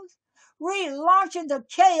articles? Read Launching the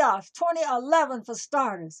Chaos 2011 for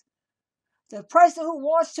starters. The person who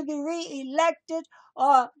wants to be re-elected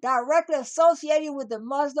are directly associated with the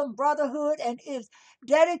Muslim Brotherhood and is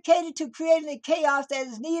dedicated to creating the chaos that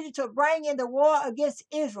is needed to bring in the war against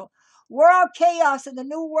Israel. World chaos and the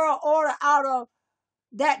New World Order out of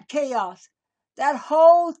that chaos. That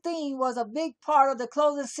whole theme was a big part of the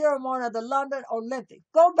closing ceremony of the London Olympics.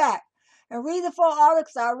 Go back and read the 4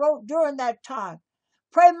 articles I wrote during that time.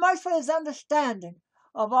 Pray much for his understanding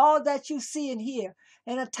of all that you see and hear.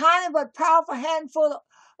 And a tiny but powerful handful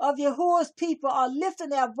of Yahuwah's people are lifting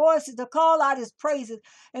their voices to call out his praises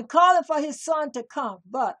and calling for his son to come.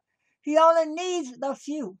 But he only needs the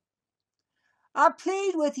few. I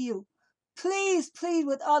plead with you. Please plead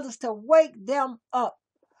with others to wake them up.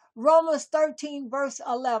 Romans 13 verse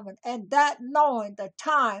 11. And that knowing the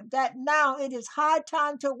time, that now it is high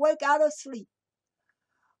time to wake out of sleep.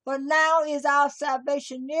 For now is our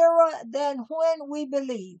salvation nearer than when we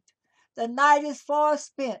believed. The night is far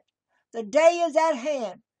spent. The day is at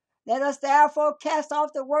hand. Let us therefore cast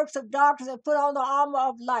off the works of darkness and put on the armor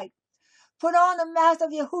of light. Put on the mask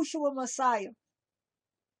of Yahushua Messiah.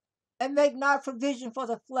 And make not provision for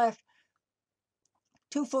the flesh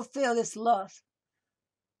to fulfill its lust.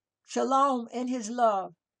 Shalom in his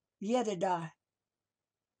love. Yedidah.